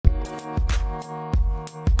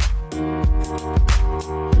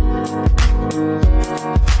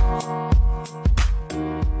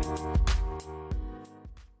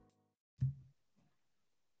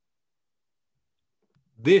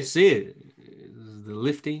This is the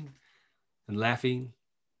Lifting and Laughing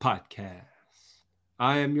Podcast.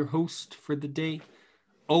 I am your host for the day,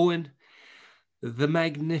 Owen, the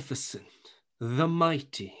magnificent, the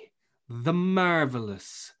mighty, the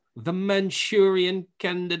marvelous, the Manchurian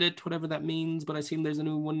Candidate, whatever that means. But I seen there's a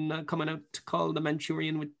new one coming out called The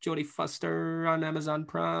Manchurian with Jodie Foster on Amazon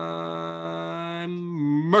Prime.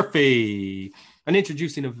 Murphy, and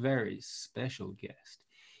introducing a very special guest.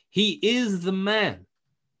 He is the man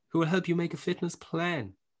who will help you make a fitness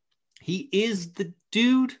plan. He is the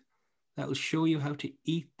dude that will show you how to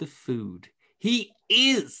eat the food. He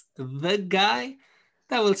is the guy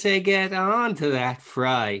that will say, get on to that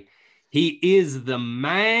fry. He is the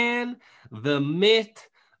man, the myth,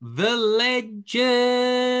 the legend,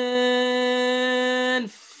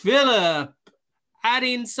 Philip,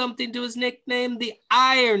 adding something to his nickname, the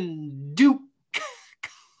Iron Duke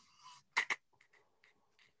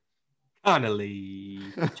Connolly.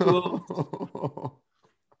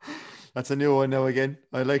 That's a new one now again.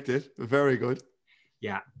 I liked it. Very good.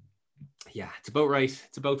 Yeah, it's about right.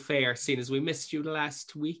 It's about fair, seeing as we missed you the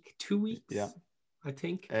last week, 2 weeks. Yeah, I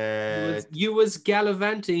think you you was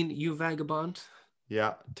gallivanting, you vagabond.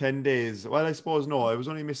 Yeah, 10 days. Well, I suppose no. I was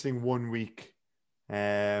only missing 1 week,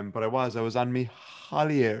 but I was on me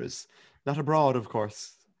holidays, not abroad, of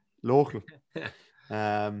course, local.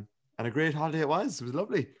 And a great holiday it was. It was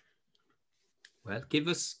lovely. Well, give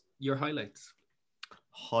us your highlights.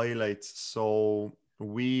 So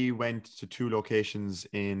we went to 2 locations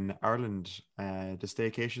in Ireland, the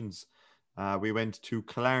staycations. We went to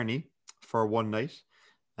Killarney for 1 night,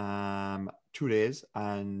 2 days,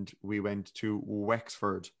 and we went to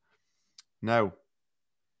Wexford. Now,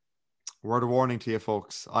 word of warning to you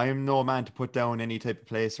folks, I am no man to put down any type of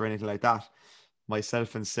place or anything like that.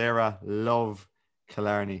 Myself and Sarah love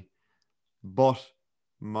Killarney, but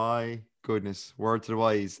my goodness, word to the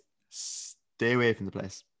wise, stay away from the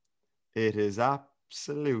place. It is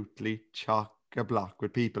absolutely chock-a-block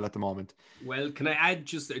with people at the moment. Well, can I add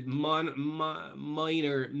just a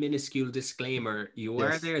minor, minuscule disclaimer? You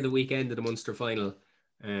were Yes. there the weekend of the Munster final.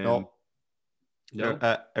 No. No?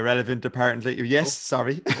 Irrelevant, apparently. Yes, No?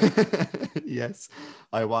 sorry. Yes,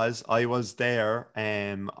 I was there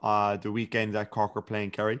the weekend that Cork were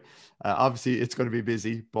playing Kerry. Obviously, it's going to be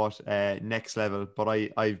busy, but next level. But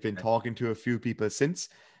I've been talking to a few people since.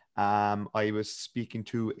 I was speaking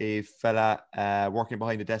to a fella working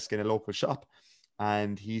behind the desk in a local shop,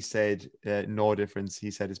 and he said no difference.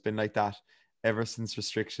 He said it's been like that ever since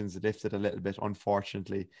restrictions lifted a little bit,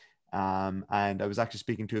 unfortunately. And I was actually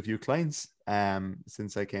speaking to a few clients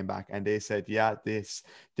since I came back, and they said, yeah, they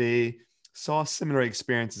saw similar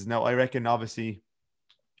experiences. Now, I reckon, obviously,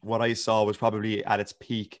 what I saw was probably at its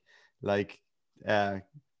peak, like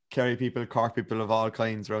Kerry people, Cork people of all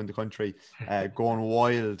kinds around the country going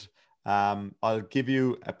wild. I'll give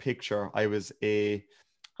you a picture. I was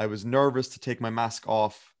nervous to take my mask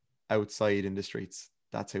off outside in the streets.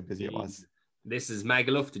 That's how busy it was. This is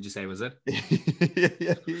Magaluf, did you say, was it?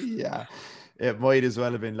 Yeah, it might as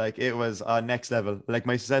well have been. Like, it was next level. Like,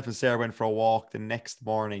 myself and Sarah went for a walk the next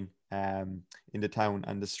morning in the town,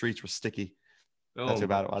 and the streets were sticky. That's how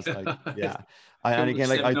bad it was. Like, yeah. And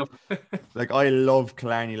again, I love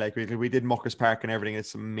Killarney. Like, we did Muckers Park and everything.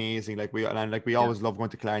 It's amazing. Like, we always love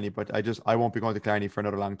going to Killarney, but I won't be going to Killarney for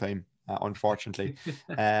another long time, unfortunately.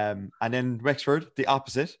 And then Wexford, the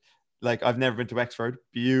opposite. Like, I've never been to Wexford.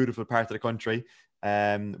 Beautiful part of the country.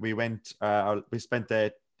 We spent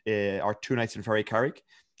our 2 nights in Ferrycarrig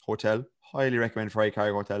Hotel. Highly recommend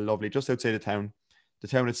Ferrycarrig Hotel. Lovely, just outside the town. The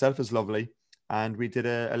town itself is lovely. And we did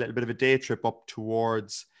a little bit of a day trip up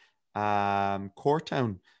towards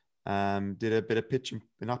Courtown. Did a bit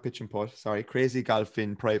of crazy golf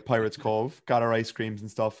in Pirates Cove. Got our ice creams and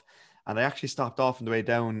stuff. And I actually stopped off on the way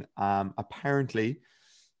down. Apparently,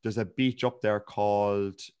 there's a beach up there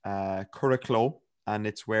called Curracloe, and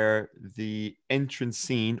it's where the entrance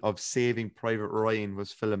scene of Saving Private Ryan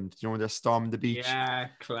was filmed. You know, when they're storming the beach? Yeah,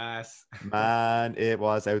 class. Man, it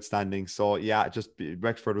was outstanding. So yeah, just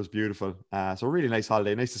Wexford was beautiful. So really nice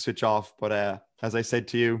holiday, nice to switch off. But as I said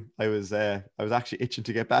to you, I was actually itching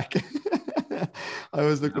to get back. I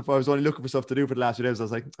was only looking for stuff to do for the last few days. I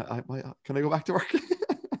was like, can I go back to work?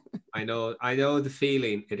 I know the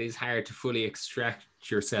feeling. It is hard to fully extract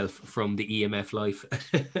yourself from the EMF life.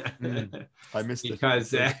 I missed it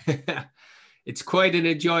because it's quite an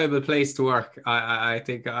enjoyable place to work. I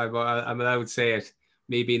think I'm allowed to say it.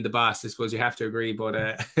 Me being the boss, I suppose you have to agree.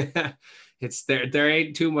 But it's there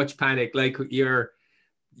ain't too much panic. Like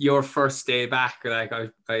your first day back, like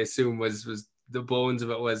I assume was the bones of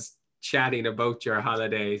it was chatting about your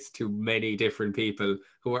holidays to many different people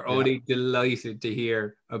who are Yeah. only delighted to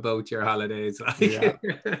hear about your holidays. Yeah.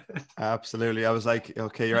 Absolutely. I was like,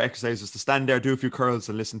 okay, your exercise is to stand there, do a few curls,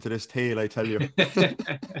 and listen to this tale I tell you.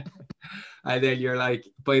 And then you're like,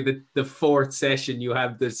 by the fourth session, you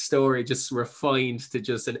have the story just refined to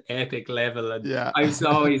just an epic level. And Yeah. I used to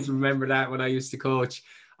always remember that when I used to coach.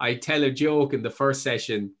 I tell a joke in the first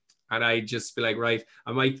session, and I just be like, right,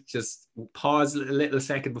 I might just pause a little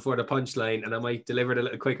second before the punchline, and I might deliver it a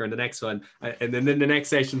little quicker in the next one. And then in the next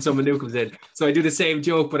session, someone new comes in. So I do the same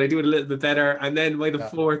joke, but I do it a little bit better. And then by the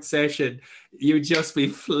fourth session, you just be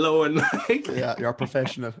flowing like. Yeah, you're a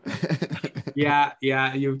professional. Yeah,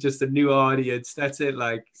 you've just a new audience. That's it.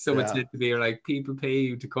 Like someone said to me, like, people pay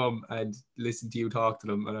you to come and listen to you talk to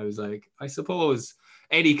them. And I was like, I suppose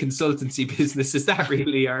any consultancy business is that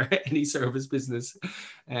really, or any service business.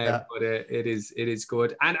 But it is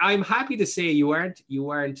good. And I'm happy to say you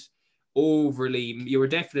weren't overly, you were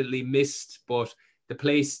definitely missed, but the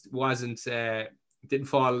place didn't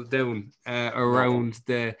fall down around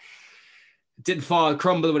the didn't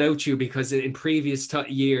crumble without you, because in previous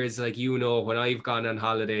years, like, when I've gone on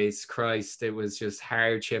holidays, Christ, it was just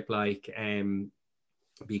hardship, like,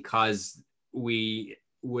 because we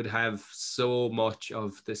would have so much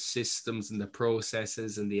of the systems and the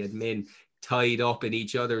processes and the admin tied up in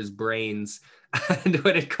each other's brains. And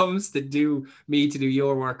when it comes to do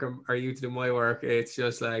your work or you to do my work, it's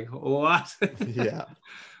just like, what? Yeah.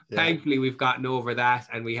 Thankfully, we've gotten over that,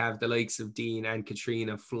 and we have the likes of Dean and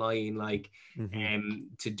Katrina flying, like,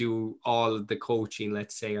 to do all of the coaching,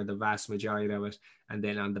 let's say, or the vast majority of it. And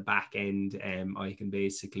then on the back end, I can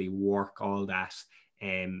basically work all that.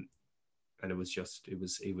 And it was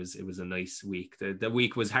a nice week. The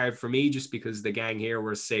week was hard for me just because the gang here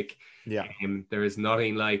were sick. Yeah. There is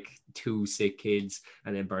nothing like 2 sick kids,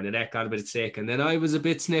 and then Bernadette got a bit sick, and then I was a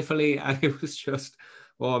bit sniffly, and it was just,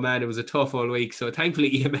 oh man, it was a tough all week. So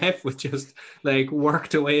thankfully EMF was just like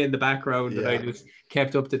worked away in the background, and I just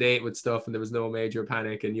kept up to date with stuff, and there was no major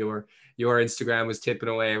panic. And your Instagram was tipping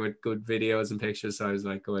away with good videos and pictures. So I was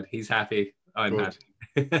like, good, he's happy, I'm happy.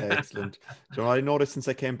 Excellent. So I noticed since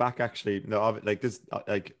I came back, actually, like this,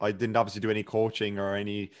 like I didn't obviously do any coaching or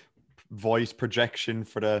any voice projection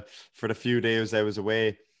for the few days I was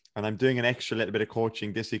away. And I'm doing an extra little bit of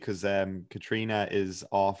coaching this week because Katrina was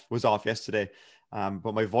off yesterday.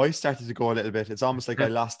 But my voice started to go a little bit. It's almost like I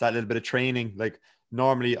lost that little bit of training. Like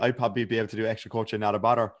normally I'd probably be able to do extra coaching, not a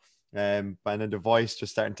bother. But then the voice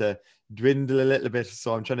just starting to dwindle a little bit.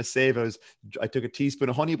 So I'm trying to save it. I took a teaspoon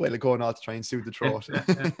of honey while ago now to try and soothe the throat.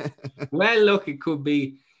 Well, look, it could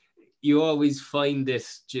be, you always find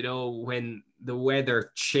this, when the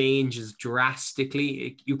weather changes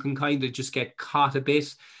drastically, you can kind of just get caught a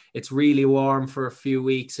bit. It's really warm for a few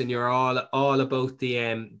weeks, and you're all about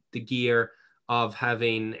the gear of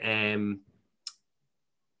having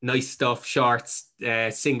nice stuff, shorts,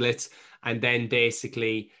 singlets, and then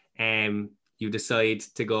basically you decide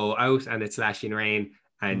to go out and it's lashing rain,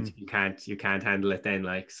 and you can't handle it then,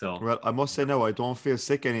 like, so. Well, I must say, no, I don't feel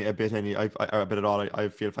sick a bit at all. I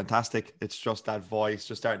feel fantastic. It's just that voice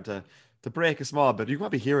just starting to break a small bit. You can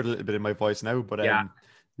probably hear it a little bit in my voice now, but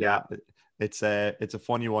it's a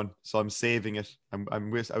funny one, so I'm saving it. I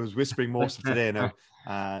was whispering most of today now.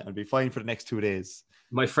 I'll be fine for the next 2 days.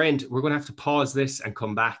 My friend, we're going to have to pause this and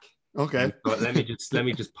come back. Okay. But let me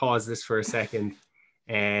just pause this for a second.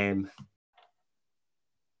 And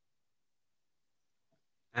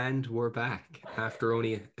we're back after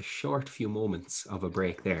only a short few moments of a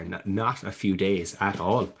break there. Not a few days at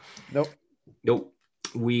all. Nope.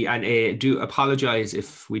 We do apologize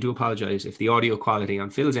if the audio quality on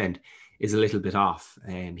Phil's end is a little bit off.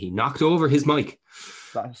 He knocked over his mic.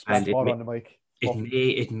 On the mic.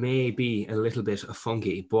 It may be a little bit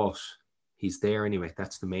funky, but he's there anyway.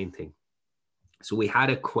 That's the main thing. So we had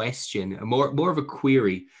a question, more of a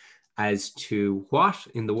query, as to what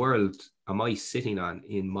in the world am I sitting on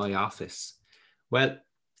in my office? Well,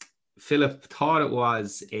 Philip thought it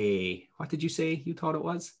was what did you say you thought it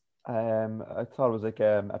was? I thought it was like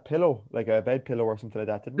a pillow, like a bed pillow or something like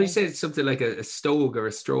that, didn't you? You said something like a stove or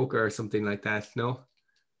a stroke or something like that, no?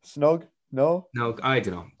 Snug? No, I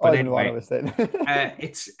don't know. But I don't know what I was saying.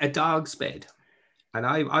 It's a dog's bed. And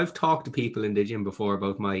I've talked to people in the gym before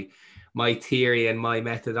about my theory and my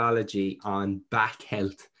methodology on back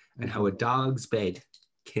health and how a dog's bed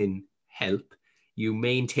can help you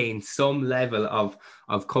maintain some level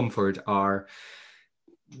of comfort or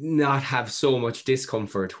not have so much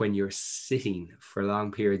discomfort when you're sitting for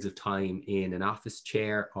long periods of time in an office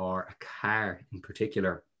chair or a car in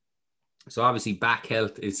particular. So obviously back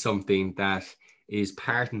health is something that is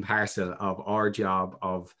part and parcel of our job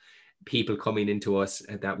of people coming into us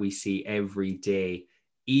that we see every day,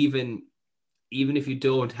 even if you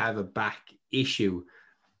don't have a back issue,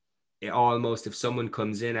 almost if someone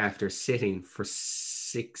comes in after sitting for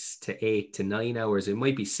 6 to 8 to 9 hours, it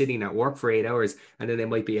might be sitting at work for 8 hours, and then there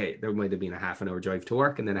might have been a half an hour drive to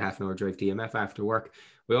work and then a half an hour drive to EMF after work.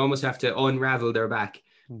 We almost have to unravel their back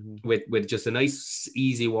with just a nice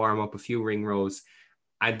easy warm up, a few ring rows,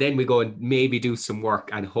 and then we go and maybe do some work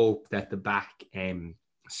and hope that the back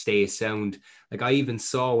stays sound. Like I even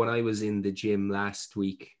saw when I was in the gym last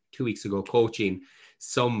week, 2 weeks ago, coaching,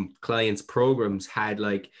 some clients' programs had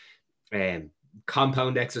like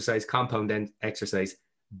compound exercise,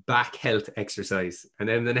 back health exercise, and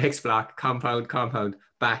then the next block, compound,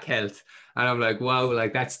 back health. And I'm like, wow,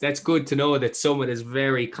 like that's good to know that someone is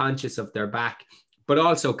very conscious of their back, but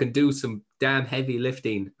also can do some damn heavy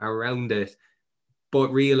lifting around it,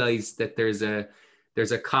 but realize that there's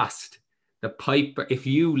a cost. The piper, if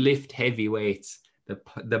you lift heavy weights,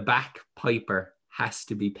 the back piper has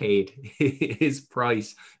to be paid his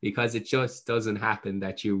price, because it just doesn't happen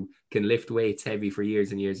that you can lift weights heavy for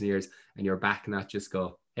years and years and years and your back not just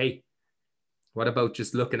go, hey, what about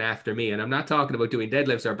just looking after me? And I'm not talking about doing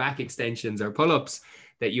deadlifts or back extensions or pull-ups,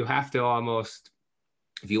 that you have to almost,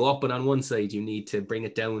 if you up it on one side, you need to bring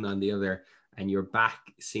it down on the other, and your back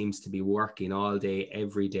seems to be working all day,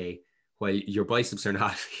 every day, while your biceps are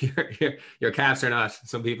not, your calves are not.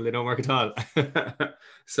 Some people, they don't work at all.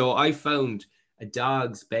 So I found a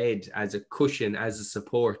dog's bed as a cushion, as a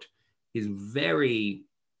support, is very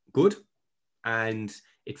good, and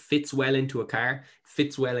it fits well into a car,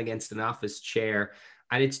 fits well against an office chair,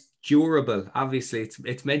 and it's durable. Obviously,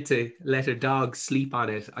 it's meant to let a dog sleep on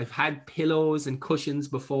it. I've had pillows and cushions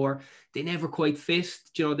before. They never quite fit.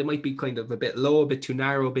 You know, they might be kind of a bit low, a bit too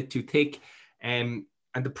narrow, a bit too thick. And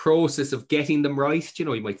the process of getting them right, you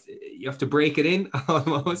know, you have to break it in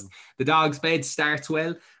almost. The dog's bed starts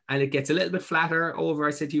well and it gets a little bit flatter over,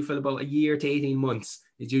 I said to you, Phil, about a year to 18 months.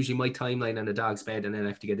 It's usually my timeline on the dog's bed, and then I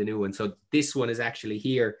have to get a new one. So this one is actually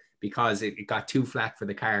here because it got too flat for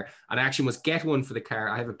the car. And I actually must get one for the car.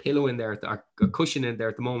 I have a pillow in there, or a cushion in there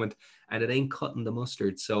at the moment, and it ain't cutting the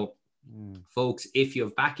mustard. So folks, if you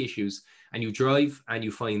have back issues and you drive and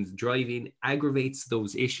you find driving aggravates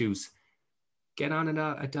those issues, get on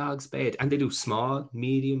a dog's bed. And they do small,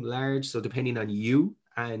 medium, large. So depending on you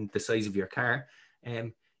and the size of your car,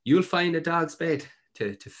 you'll find a dog's bed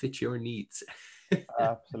to fit your needs.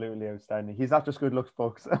 Absolutely outstanding. He's not just good looks,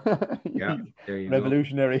 folks. Yeah, there you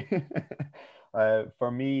revolutionary.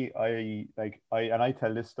 For me, I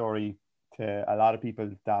tell this story to a lot of people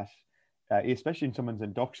that, especially in someone's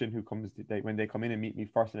induction who comes when they come in and meet me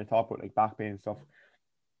first, and they talk about like back pain and stuff.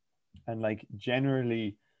 And like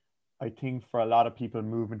generally, I think for a lot of people,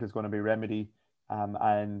 movement is going to be a remedy.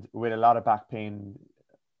 And with a lot of back pain,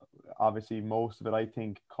 obviously most of it, I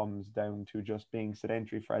think, comes down to just being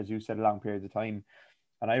sedentary for, as you said, long periods of time.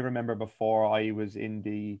 And I remember before I was in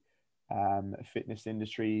the fitness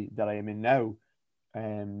industry that I am in now,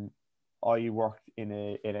 I worked in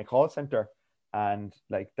a call center, and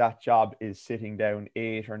like that job is sitting down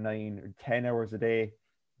 8 or 9 or 10 hours a day.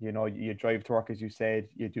 You know, you drive to work, as you said,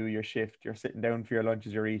 you do your shift, you're sitting down for your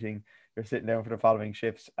lunches, you're eating, you're sitting down for the following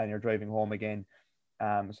shifts, and you're driving home again.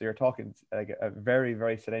 So you're talking like a very,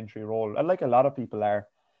 very sedentary role, and like a lot of people are.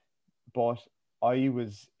 But I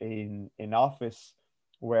was in an office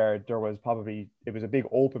where it was a big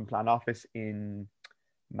open plan office in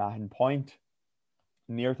Mahon Point,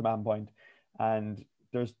 near to Mahon Point, and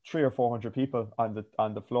there's 300 or 400 people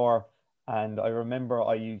on the floor. And I remember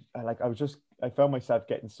I found myself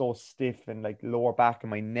getting so stiff, and like lower back and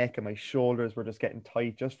my neck and my shoulders were just getting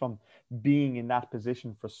tight just from being in that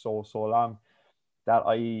position for so long, that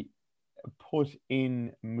I put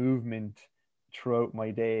in movement throughout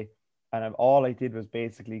my day. And all I did was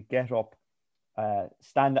basically get up,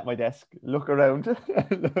 stand at my desk, look around,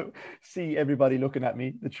 see everybody looking at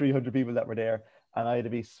me, the 300 people that were there. And I had to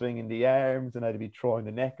be swinging the arms, and I had to be throwing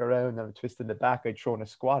the neck around, and twisting the back. I'd throw in a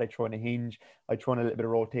squat, I'd throw in a hinge, I'd throw in a little bit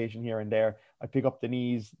of rotation here and there. I'd pick up the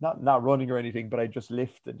knees, not running or anything, but I'd just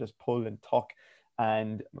lift and just pull and tuck.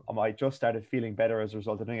 And I just started feeling better as a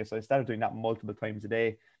result of doing it. So I started doing that multiple times a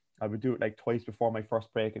day. I would do it like twice before my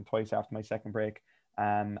first break and twice after my second break.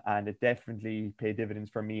 And it definitely paid dividends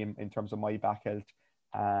for me in terms of my back health.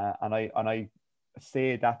 And I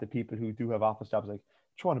say that to people who do have office jobs, like,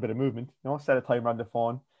 throw in a bit of movement, set a timer on the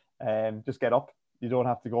phone, and just get up. You don't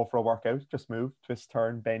have to go for a workout, just move, twist,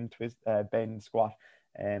 turn, bend, bend, squat,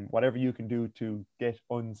 and whatever you can do to get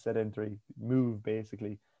unsedentary, move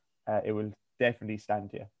basically, it will definitely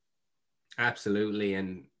stand to you. Absolutely.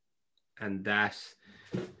 And that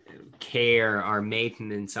care or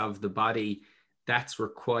maintenance of the body that's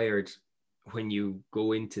required when you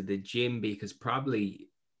go into the gym, because probably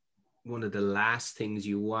one of the last things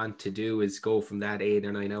you want to do is go from that 8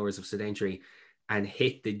 or 9 hours of sedentary and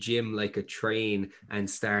hit the gym like a train and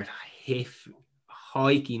start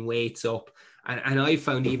hiking weights up. And I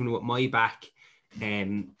found even with my back,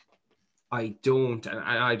 I don't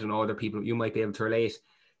know, other people, you might be able to relate.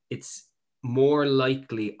 It's more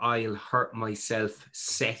likely I'll hurt myself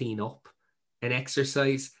setting up an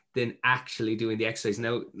exercise than actually doing the exercise.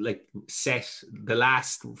 Now, like the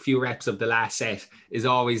last few reps of the last set is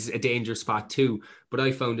always a dangerous spot too. But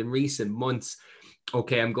I found in recent months,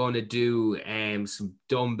 okay, I'm going to do some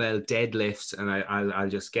dumbbell deadlifts, and I'll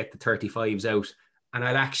just get the 35s out, and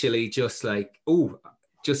I'll actually just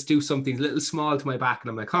just do something a little small to my back, and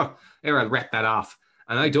I'm like, there, I'll rep that off.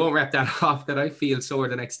 And I don't rep that off, that I feel sore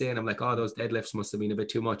the next day. And I'm like, those deadlifts must have been a bit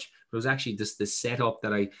too much. But it was actually just the setup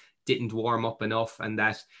that I didn't warm up enough. And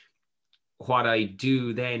that what I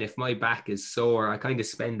do then, if my back is sore, I kind of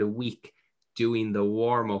spend a week doing the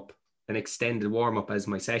warm up, an extended warm up as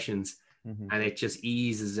my sessions. And it just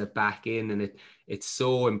eases it back in. And it's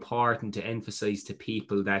so important to emphasize to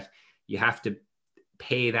people that you have to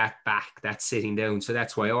pay that back, that sitting down. So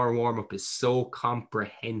that's why our warm up is so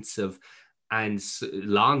comprehensive and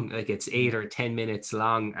long. Like it's 8 or 10 minutes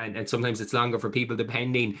long, and sometimes it's longer for people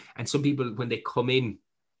depending. And some people, when they come in,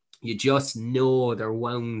 you just know they're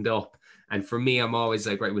wound up. And for me, I'm always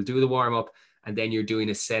like, right, we'll do the warm up, and then you're doing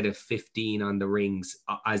a set of 15 on the rings,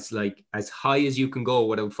 as high as you can go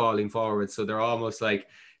without falling forward. So they're almost like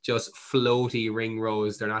just floaty ring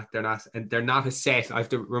rows. They're not a set. I have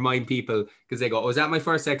to remind people, because they go, is that my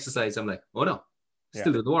first exercise? I'm like, oh no,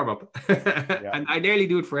 still do the warm up. And I nearly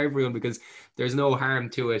do it for everyone, because there's no harm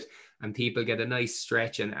to it, and people get a nice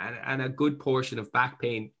stretch. And a good portion of back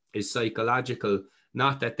pain is psychological.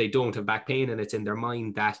 Not that they don't have back pain and it's in their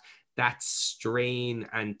mind, that strain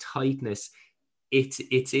and tightness,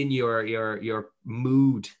 it's in your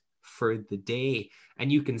mood for the day.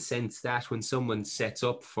 And you can sense that when someone sets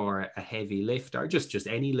up for a heavy lift, or just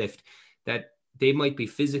any lift, that they might be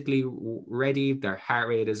physically ready, their heart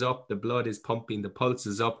rate is up, the blood is pumping, the pulse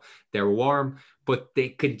is up, they're warm, but they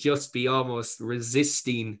could just be almost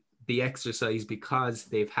resisting the exercise because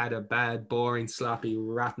they've had a bad, boring, sloppy,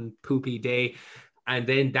 rotten, poopy day. And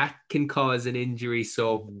then that can cause an injury.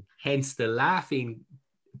 So hence the laughing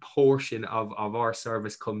portion of our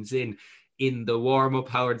service comes in the warm-up.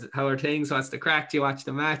 How are things? What's the crack? Do you watch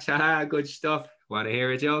the match? Good stuff. Want to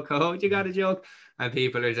hear a joke? Oh, you got a joke? And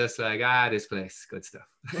people are just like, this place, good stuff.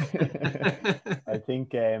 I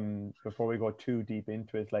think before we go too deep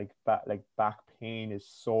into it, like back pain is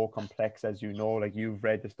so complex, as you know, like you've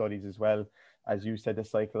read the studies as well, as you said, the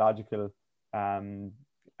psychological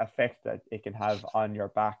effect that it can have on your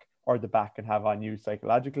back, or the back can have on you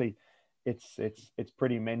psychologically. It's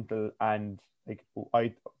pretty mental. And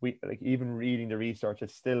we even reading the research,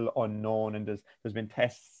 it's still unknown, and there's been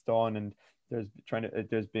tests done, and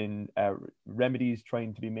there's been remedies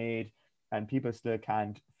trying to be made, and people still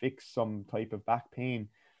can't fix some type of back pain.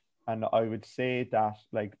 And I would say that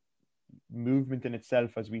like movement in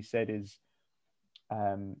itself, as we said, is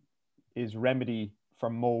remedy for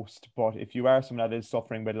most. But if you are someone that is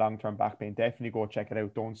suffering with long-term back pain, definitely go check it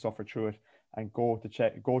out. Don't suffer through it, and go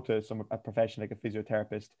to a professional like a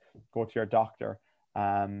physiotherapist, go to your doctor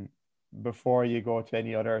before you go to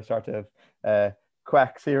any other sort of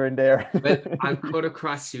quacks here and there. Well, I'll cut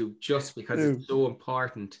across you just because it's so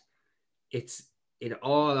important. It's in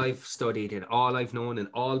all I've studied, in all I've known, and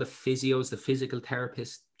all the physios, the physical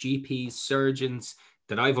therapists, GPs, surgeons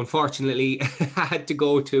that I've unfortunately had to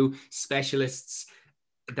go to, specialists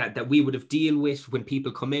that we would have deal with when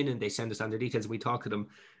people come in and they send us on their details, we talk to them.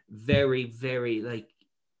 Very, very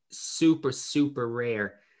super, super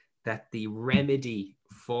rare that the remedy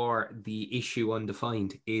for the issue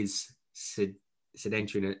undefined is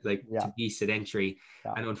sedentary, to be sedentary.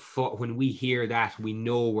 And when we hear that, we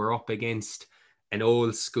know we're up against an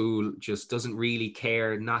old school, just doesn't really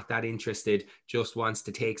care, not that interested, just wants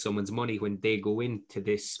to take someone's money. When they go into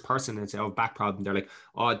this person and say, back problem, they're like,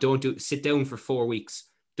 sit down for 4 weeks,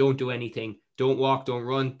 don't do anything, don't walk, don't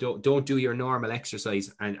run, don't do your normal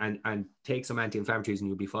exercise, and take some anti-inflammatories and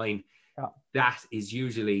you'll be fine. That is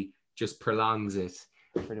usually just prolongs it.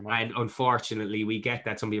 Pretty much. And unfortunately, we get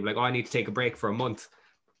that. Some people are like, I need to take a break for a month,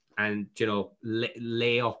 and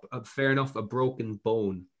lay up. Fair enough, a broken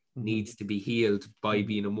bone needs to be healed by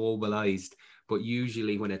being immobilized. But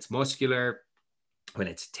usually when it's muscular, when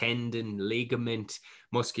it's tendon, ligament,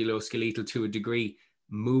 musculoskeletal to a degree,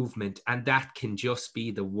 movement, and that can just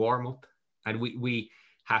be the warm-up. And we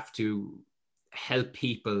have to help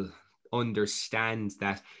people understand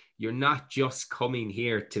that you're not just coming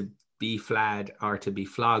here to be flat or to be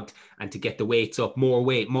flogged and to get the weights up, more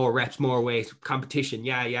weight, more reps, more weight, competition,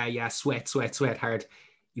 sweat, sweat, sweat hard.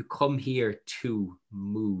 You come here to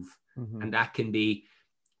move. And that can be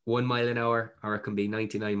 1 mile an hour, or it can be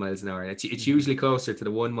 99 miles an hour. It's usually closer to the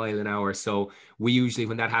 1 mile an hour. So we usually,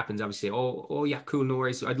 when that happens, obviously, oh yeah, cool, no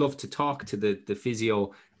worries. I'd love to talk to the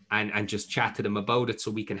physio and just chat to them about it, so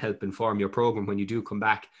we can help inform your program when you do come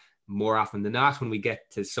back. More often than not, when we get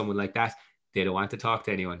to someone like that, they don't want to talk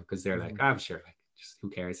to anyone because they're like, I'm sure, like, just who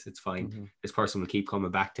cares? It's fine. This person will keep coming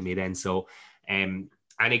back to me then. So, and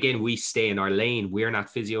again, we stay in our lane. We're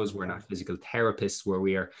not physios. We're not physical therapists, where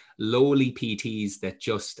we are lowly PTs that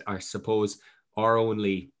just are, suppose, our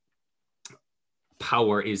only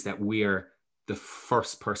power is that we're the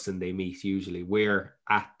first person they meet. Usually we're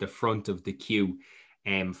at the front of the queue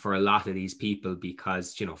for a lot of these people,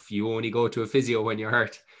 because, you know, if you only go to a physio when you're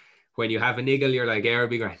hurt, when you have a niggle, you're like, it'll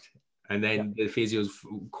be great. And then the physio's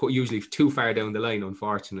usually too far down the line,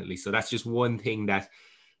 unfortunately. So that's just one thing, that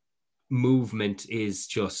movement is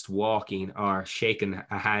just walking or shaking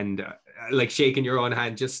a hand, like shaking your own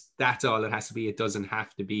hand. Just that's all it has to be. It doesn't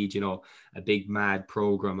have to be, you know, a big mad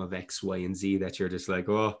program of X, Y, and Z that you're just like,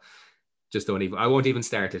 oh, just don't even, I won't even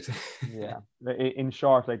start it. Yeah. In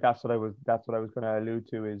short, like that's what I was going to allude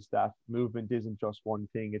to, is that movement isn't just one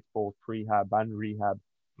thing. It's both prehab and rehab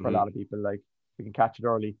for a lot of people. Like, we can catch it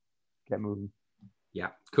early, get moving. Yeah,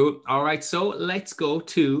 cool. All right, so let's go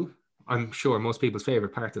to, I'm sure most people's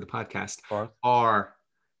favorite part of the podcast, are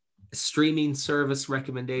streaming service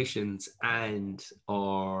recommendations and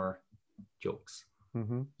our jokes.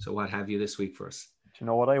 So what have you this week for us? Do you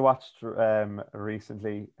know what I watched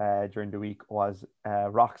recently during the week was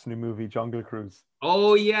Rock's new movie, Jungle Cruise.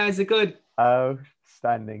 Oh yeah, is it good?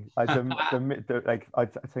 Outstanding. I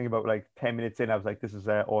think about like 10 minutes in, I was like, this is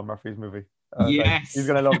Owen Murphy's movie. Yes. Like, he's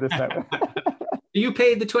going to love this now. You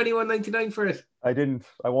paid the $21.99 for it? I didn't.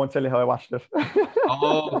 I won't tell you how I watched it.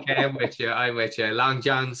 Oh, okay, I'm with you. Long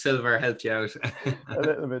John Silver helped you out. A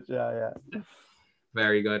little bit, yeah.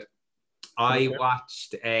 Very good. I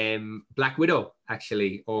watched Black Widow,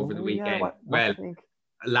 actually, over the weekend.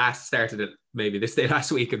 Started it maybe this day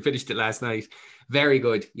last week and finished it last night. Very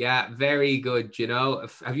good. Yeah, very good. You know,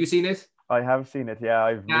 have you seen it? I have seen it.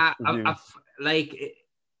 Yeah, I've like,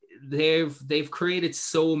 they've created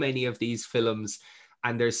so many of these films,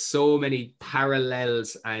 and there's so many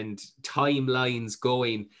parallels and timelines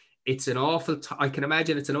going. It's an awful. I can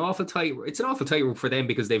imagine it's an awful tightrope for them,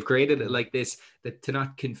 because they've created it like this, that to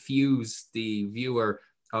not confuse the viewer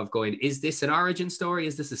of going, is this an origin story?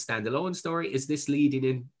 Is this a standalone story? Is this leading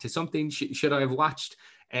into something? Should I have watched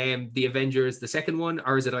the Avengers, the second one,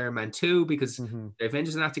 or is it Iron Man 2? Because the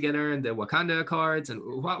Avengers are not together, and the Wakanda Accords, and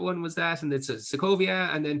what one was that? And it's a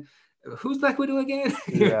Sokovia, and then who's Black Widow again?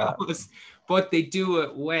 Yeah. But they do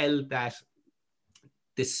it well, that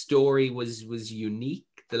the story was unique.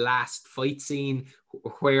 The last fight scene,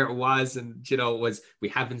 where it was, and you know, we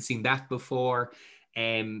haven't seen that before.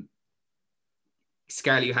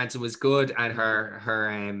 Scarlett Johansson was good, and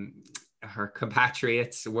her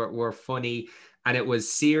compatriots were funny, and it was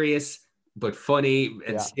serious but funny,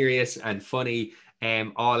 and serious and funny,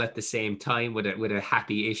 all at the same time, with a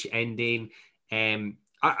happy-ish ending.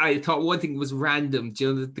 I thought one thing was random. Do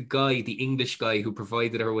you know, the English guy who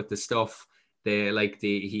provided her with the stuff,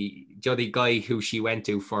 the guy who she went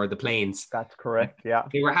to for the planes. That's correct. Yeah,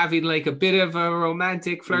 they were having like a bit of a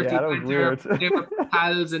romantic flirty banter. They were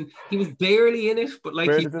pals, and he was barely in it, but like,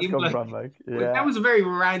 where did this come from? Like, that was a very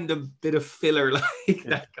random bit of filler. Like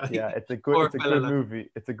that guy. Yeah, it's a good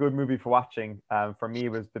movie. It's a good movie for watching. For me,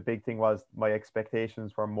 the big thing was my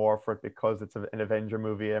expectations were more for it, because it's an Avenger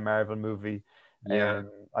movie, a Marvel movie. Yeah,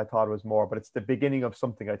 I thought it was more, but it's the beginning of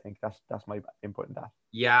something. I think that's my input in that.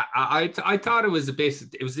 Yeah, I thought it was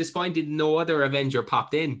disappointing no other Avenger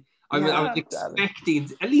popped in. I was expecting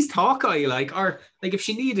at least Hawkeye, or if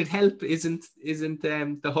she needed help, isn't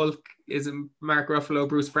the Hulk, isn't Mark Ruffalo,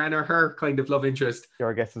 Bruce Banner her kind of love interest?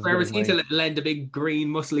 Your guess is where was he to lend a big green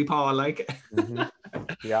muscly paw, like?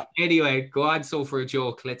 Yeah. Anyway, go on. So for a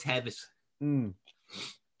joke, let's have it.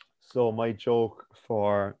 So my joke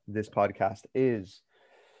for this podcast is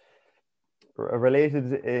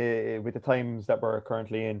related with the times that we're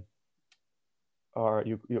currently in, or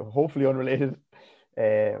you hopefully unrelated.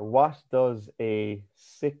 What does a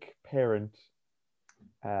sick parent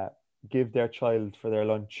give their child for their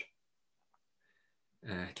lunch?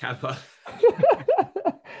 Calpol.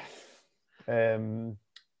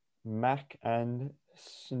 Mac and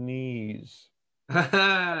sneeze.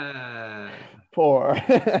 Poor. Poor.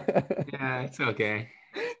 Yeah, it's okay.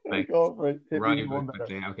 Like, Go for it. Hit me right, one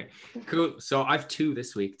better. okay, cool. So I've two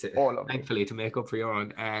this week to Lovely. thankfully to make up for your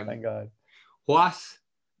own. Thank God. What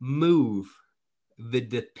move did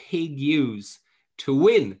the pig use to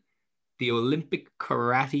win the Olympic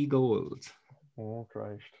karate gold? Oh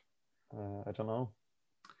Christ. I don't know.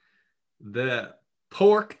 The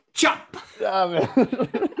pork chop. Damn it.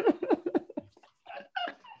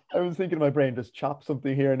 I was thinking in my brain, just chop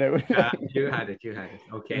something here now. You had it.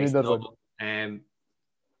 Okay. So,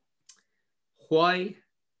 why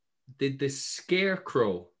did the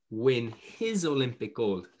Scarecrow win his Olympic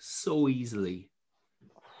gold so easily?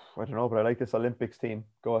 I don't know, but I like this Olympics team.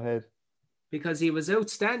 Go ahead. Because he was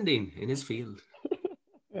outstanding in his field.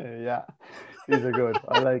 Yeah, these are good.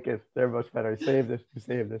 I like it. They're much better. You saved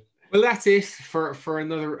it. Well, that's it for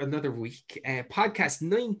another week. Podcast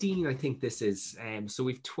 19, I think this is. So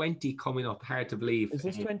we've 20 coming up. Hard to believe. Is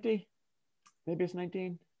this 20? Maybe it's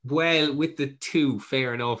 19. Well, with the two,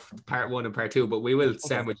 fair enough. Part 1 and part 2, but we will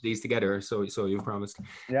sandwich these together. So you've promised.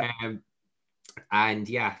 Yeah. And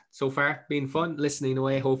yeah, so far been fun listening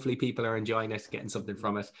away. Hopefully people are enjoying it, getting something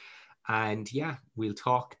from it. And yeah, we'll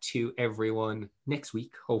talk to everyone next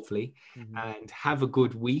week, hopefully. And have a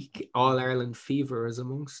good week. All Ireland fever is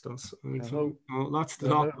amongst us. Lots to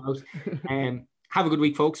talk about. Have a good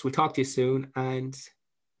week, folks. We'll talk to you soon. And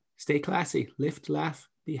stay classy. Lift, laugh,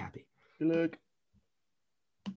 be happy. Good luck.